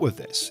to help with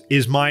this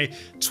is my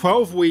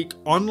 12-week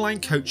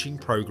online coaching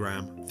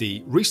program,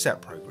 the Reset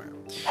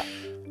Program.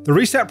 The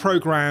Reset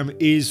Program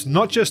is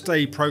not just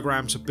a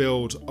program to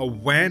build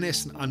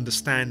awareness and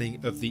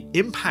understanding of the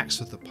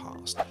impacts of the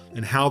past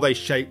and how they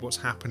shape what's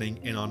happening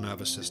in our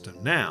nervous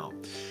system now,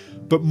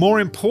 but more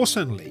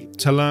importantly,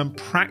 to learn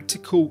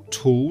practical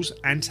tools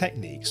and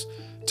techniques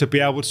to be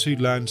able to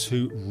learn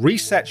to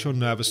reset your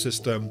nervous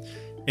system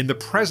in the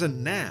present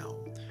now,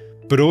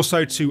 but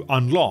also to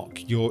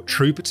unlock your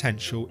true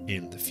potential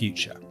in the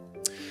future.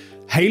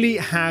 Hayley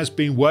has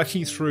been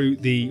working through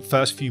the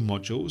first few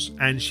modules,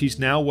 and she's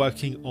now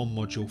working on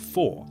Module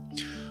 4.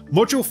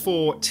 Module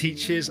 4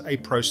 teaches a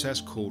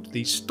process called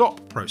the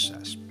STOP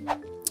process.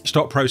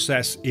 STOP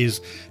process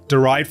is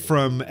derived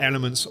from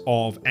elements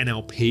of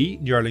NLP,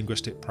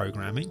 neuro-linguistic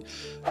programming,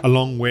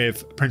 along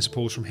with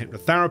principles from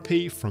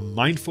hypnotherapy, from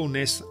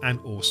mindfulness, and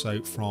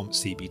also from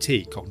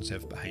CBT,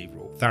 cognitive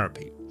behavioral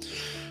therapy.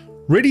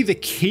 Really, the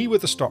key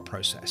with the STOP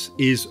process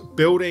is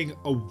building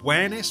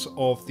awareness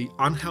of the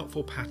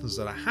unhelpful patterns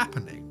that are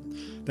happening,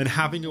 then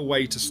having a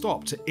way to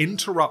stop, to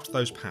interrupt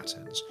those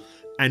patterns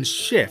and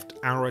shift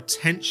our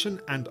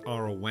attention and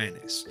our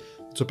awareness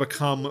to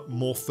become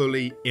more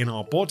fully in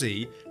our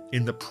body,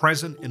 in the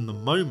present, in the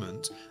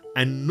moment,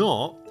 and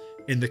not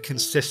in the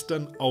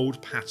consistent old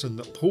pattern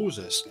that pulls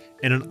us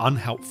in an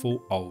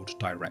unhelpful old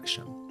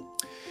direction.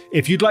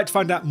 If you'd like to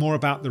find out more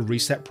about the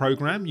Reset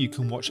Program, you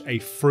can watch a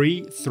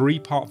free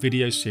 3-part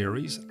video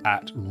series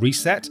at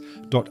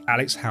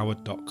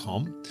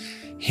reset.alexhoward.com.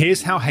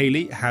 Here's how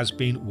Hayley has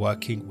been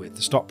working with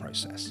the STOP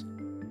process.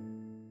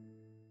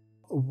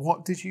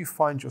 What did you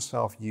find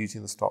yourself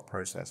using the STOP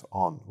process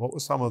on? What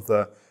were some of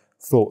the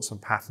thoughts and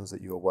patterns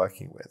that you were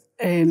working with?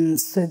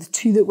 So the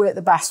two that worked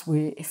the best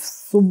were if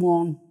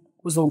someone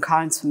was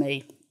unkind to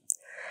me,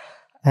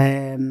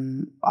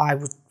 I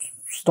would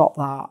stop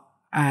that.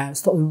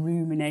 Stop the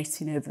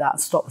ruminating over that,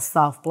 and stop the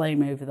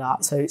self-blame over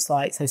that. So it's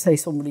like, so say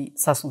somebody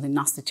says something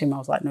nasty to me, I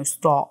was like, no,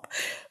 stop.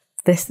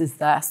 This is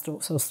their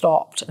stuff. So I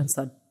stopped and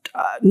said,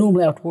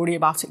 normally I'd worry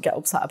about it, get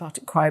upset about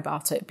it, cry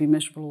about it, be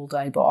miserable all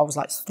day. But I was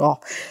like,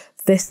 stop.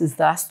 This is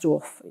their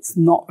stuff. It's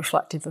not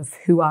reflective of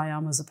who I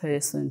am as a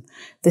person.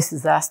 This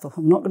is their stuff.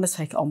 I'm not going to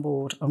take it on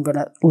board. I'm going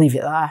to leave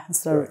it there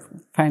instead of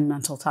playing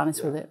mental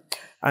tennis with it.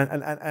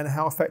 And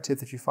how effective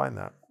did you find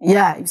that?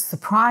 Yeah, it was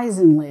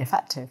surprisingly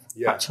effective,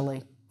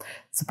 actually.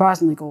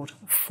 Surprisingly good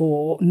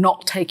for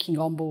not taking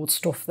on board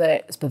stuff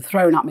that's been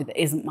thrown at me that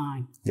isn't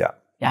mine. Yeah.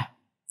 Yeah.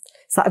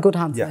 Is that a good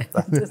answer?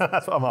 Yeah,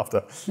 that's what I'm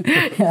after.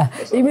 Yeah,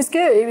 it was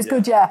good. It was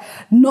good, yeah.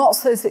 Not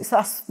so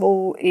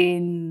successful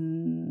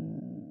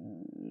in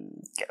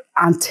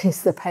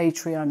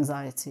anticipatory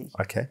anxiety.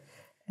 Okay.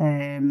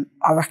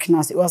 I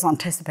recognised it was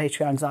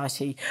anticipatory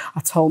anxiety. I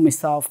told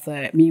myself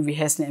that me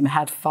rehearsing it in my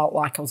head felt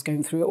like I was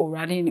going through it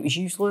already and it was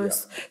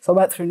useless. Yeah. So I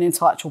went through an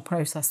intellectual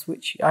process,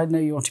 which I know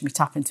you wanted me to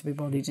tap into my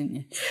body, didn't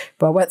you?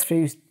 But I went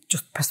through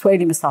just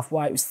persuading myself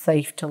why it was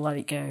safe to let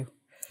it go.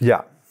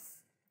 Yeah.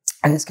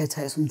 And it's going to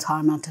take some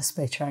time,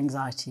 anticipatory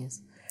anxiety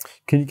is.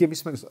 Can you give me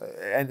some,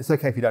 and it's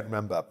okay if you don't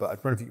remember, but I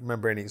don't know if you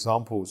remember any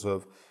examples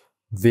of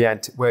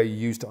where you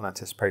used it on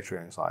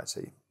anticipatory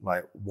anxiety,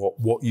 like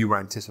what you were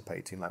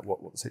anticipating, like what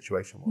the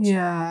situation was.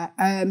 Yeah,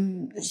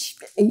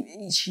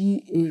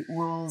 it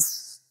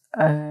was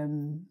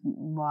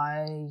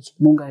my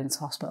mum going into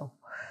hospital.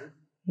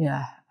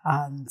 Yeah,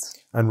 and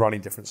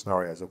running different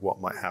scenarios of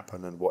what might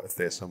happen and what if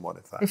this and what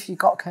if that. If you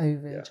got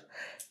COVID,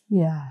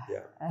 yeah.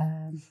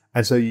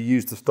 And so you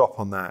used the stop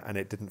on that, and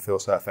it didn't feel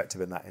so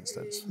effective in that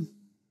instance.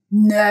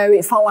 No,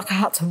 it felt like I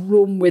had to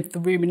run with the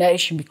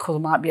rumination because I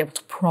might be able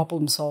to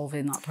problem solve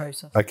in that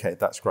process. Okay,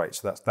 that's great.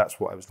 So that's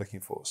what I was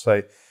looking for.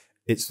 So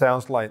it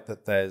sounds like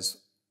that there's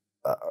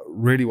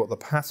really what the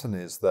pattern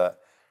is that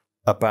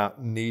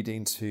about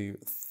needing to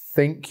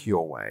think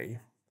your way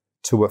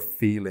to a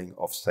feeling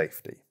of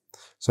safety.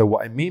 So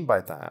what I mean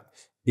by that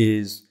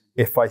is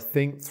if I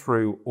think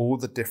through all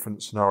the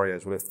different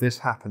scenarios, well, if this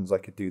happens, I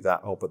could do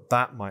that. Oh, but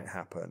that might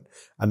happen.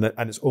 And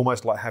it's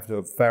almost like having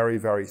a very,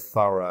 very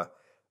thorough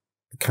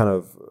kind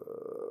of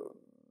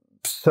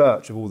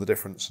search of all the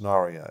different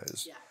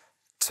scenarios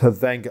to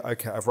then go,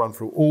 okay, I've run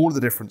through all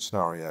the different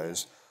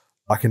scenarios.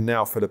 I can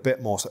now feel a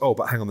bit more, oh,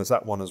 but hang on, there's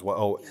that one as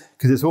well.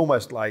 Because it's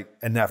almost like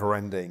a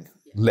never-ending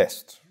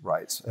list,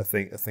 right, of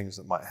things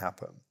that might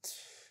happen.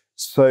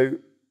 So,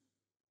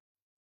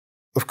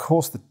 of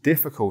course, the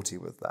difficulty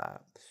with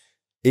that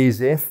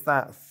is if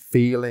that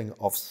feeling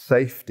of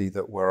safety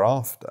that we're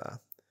after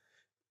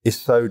is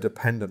so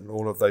dependent on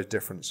all of those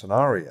different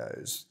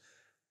scenarios,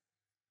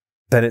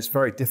 then it's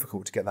very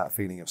difficult to get that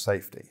feeling of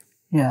safety.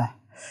 Yeah.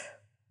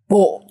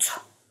 But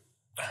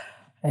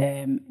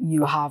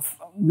you have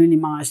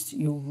minimised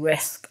your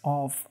risk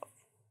of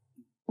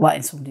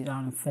letting somebody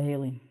down and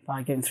failing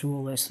by going through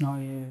all those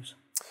scenarios.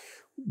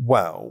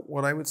 Well,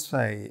 what I would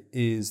say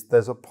is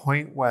there's a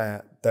point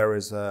where there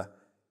is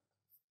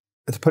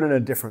to put it in a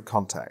different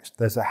context,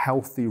 there's a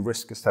healthy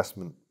risk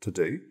assessment to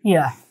do.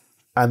 Yeah.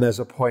 And there's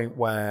a point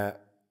where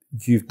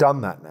you've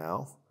done that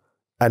now,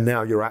 and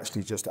now you're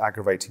actually just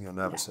aggravating your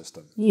nervous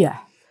system. Yeah.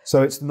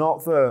 So it's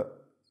not the,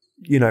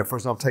 for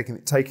example, taking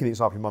the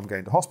example of your mum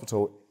going to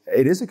hospital,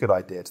 it is a good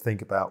idea to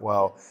think about,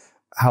 well,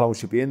 how long will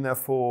she be in there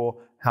for?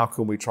 How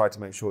can we try to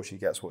make sure she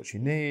gets what she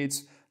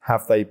needs?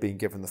 Have they been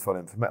given the full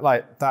information?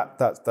 Like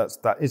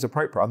that is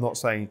appropriate. I'm not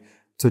saying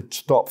to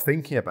stop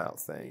thinking about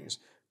things,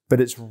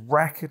 but it's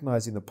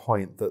recognizing the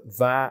point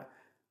that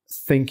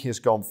thinking has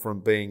gone from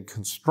being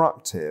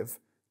constructive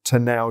to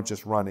now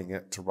just running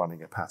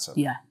a pattern.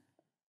 Yeah.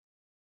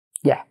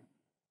 Yeah.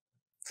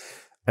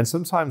 And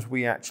sometimes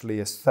we actually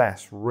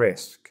assess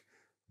risk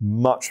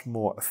much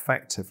more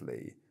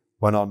effectively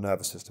when our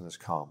nervous system is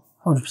calm.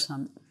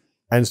 100%.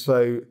 And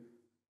so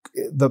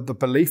the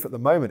belief at the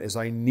moment is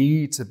I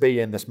need to be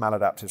in this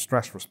maladaptive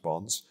stress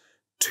response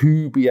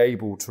to be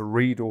able to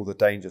read all the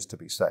dangers to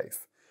be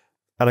safe.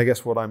 And I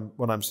guess what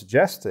I'm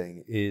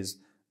suggesting is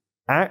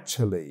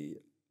actually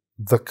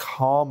the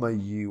calmer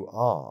you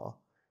are,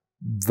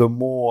 the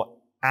more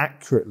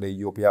accurately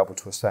you'll be able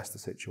to assess the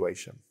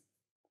situation.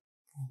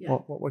 Yeah.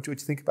 What do you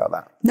think about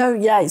that? No,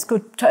 yeah, it's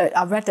good.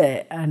 I read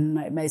it and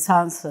it made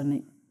sense,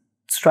 and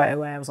straight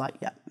away I was like,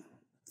 yeah,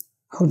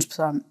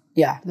 100%.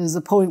 Yeah, there's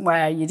a point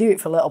where you do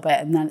it for a little bit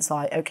and then it's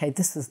like, okay,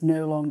 this is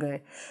no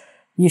longer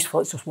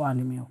useful, it's just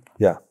winding me up.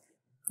 Yeah.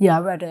 Yeah,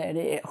 I read it and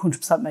it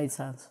 100% made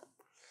sense.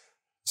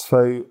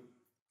 So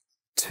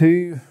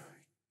 2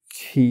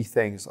 key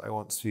things I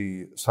want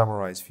to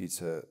summarize for you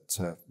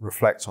to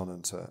reflect on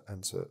and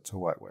to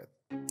work with.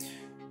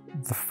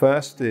 The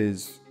first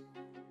is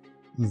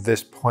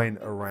this point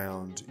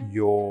around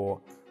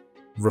your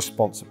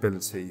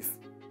responsibility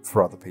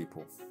for other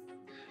people,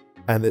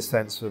 and this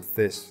sense of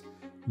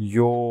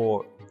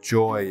your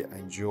joy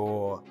and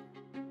your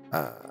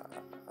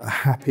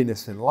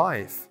happiness in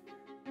life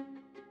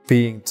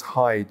being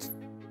tied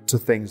to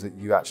things that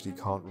you actually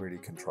can't really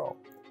control.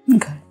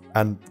 Okay.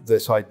 And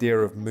this idea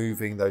of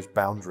moving those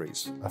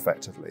boundaries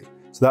effectively.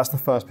 So that's the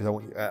first piece I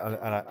want you,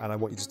 and I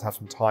want you just to have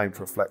some time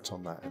to reflect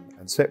on that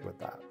and sit with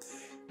that.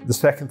 The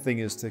second thing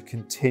is to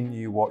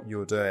continue what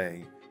you're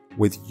doing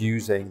with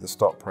using the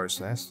stop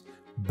process.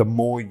 The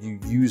more you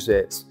use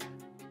it,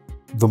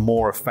 the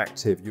more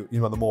effective,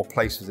 the more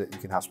places that you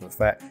can have some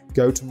effect.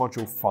 Go to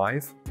module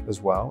 5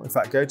 as well. In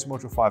fact, go to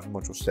module 5 and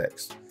module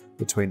 6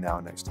 between now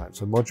and next time.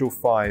 So module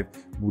 5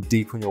 will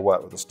deepen your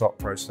work with the stop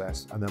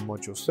process, and then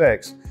module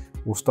 6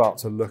 will start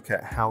to look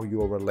at how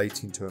you're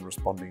relating to and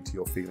responding to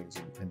your feelings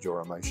and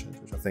your emotions,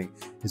 which I think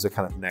is a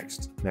kind of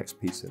next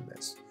piece in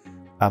this.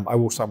 I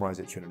will summarise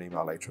it to you in an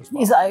email later as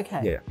well. Is that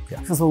okay? Yeah.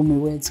 Because all my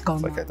words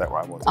gone. It's okay, don't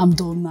worry. I'm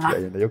done now.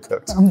 Yeah, you're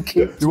cooked. I'm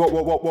cooked.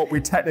 What we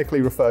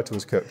technically refer to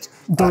as cooked.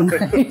 Done.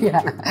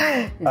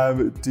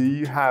 Yeah. Do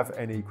you have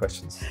any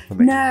questions for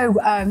me? No,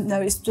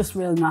 it's just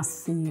really nice to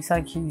see you.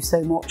 Thank you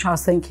so much. I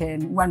was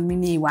thinking, when my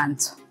knee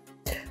went,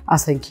 I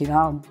was thinking,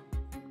 I'm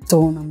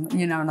done.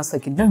 And I was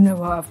thinking,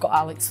 no, I've got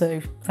Alex,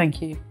 so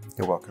thank you.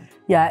 You're welcome.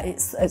 Yeah,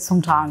 it's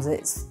sometimes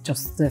it's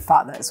just the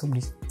fact that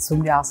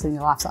somebody else in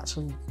your life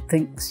actually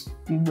thinks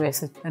you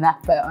wasted an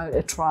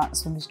effort,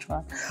 somebody's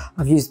tried.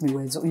 I've used my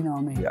words, you know what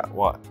I mean? Yeah,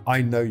 well,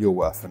 I know you're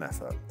worth an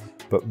effort,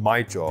 but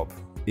my job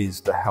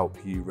is to help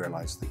you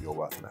realise that you're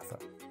worth an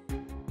effort.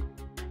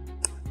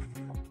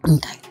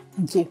 Okay,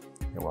 thank you.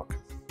 You're welcome.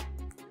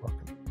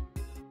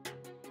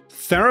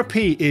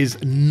 Therapy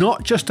is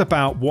not just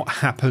about what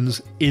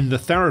happens in the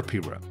therapy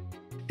room.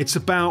 It's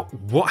about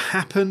what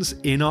happens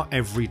in our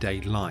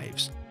everyday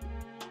lives.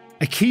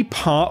 A key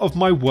part of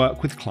my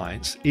work with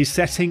clients is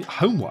setting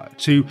homework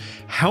to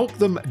help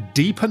them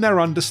deepen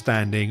their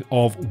understanding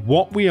of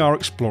what we are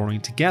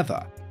exploring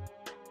together,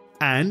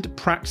 and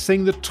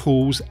practicing the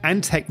tools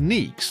and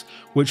techniques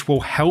which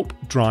will help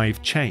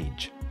drive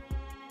change.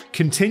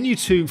 Continue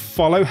to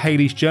follow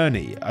Hayley's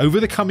journey over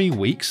the coming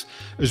weeks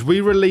as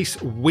we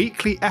release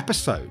weekly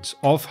episodes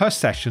of her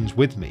sessions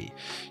with me.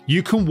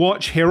 You can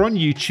watch here on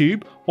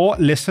YouTube or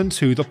listen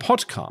to the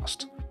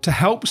podcast. To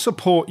help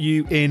support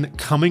you in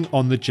coming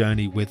on the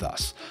journey with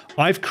us,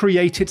 I've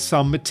created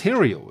some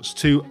materials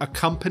to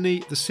accompany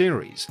the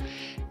series.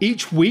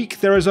 Each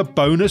week there is a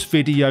bonus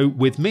video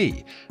with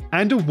me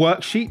and a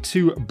worksheet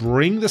to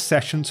bring the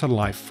session to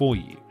life for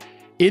you.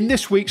 In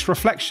this week's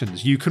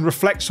reflections, you can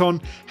reflect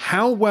on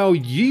how well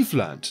you've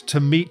learned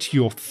to meet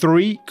your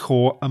 3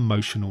 core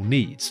emotional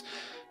needs.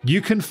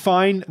 You can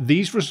find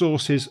these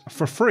resources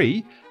for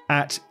free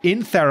at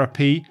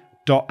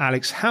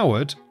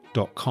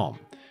intherapy.alexhoward.com.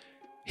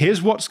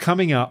 Here's what's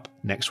coming up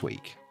next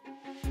week.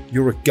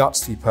 You're a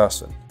gutsy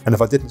person. And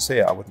if I didn't see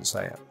it, I wouldn't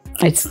say it.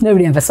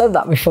 Nobody ever said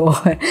that before.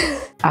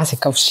 I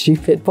think I was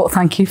stupid, but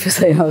thank you for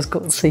saying I was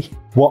gutsy.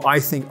 What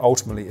I think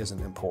ultimately isn't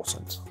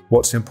important.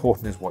 What's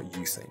important is what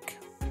you think.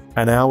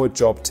 And our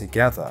job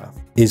together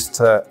is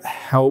to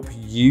help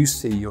you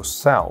see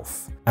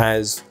yourself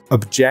as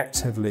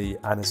objectively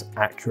and as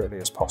accurately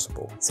as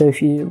possible. So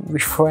if you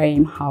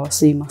reframe how I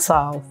see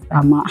myself,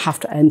 I might have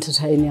to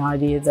entertain the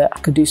idea that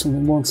I could do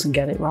something once and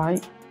get it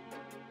right.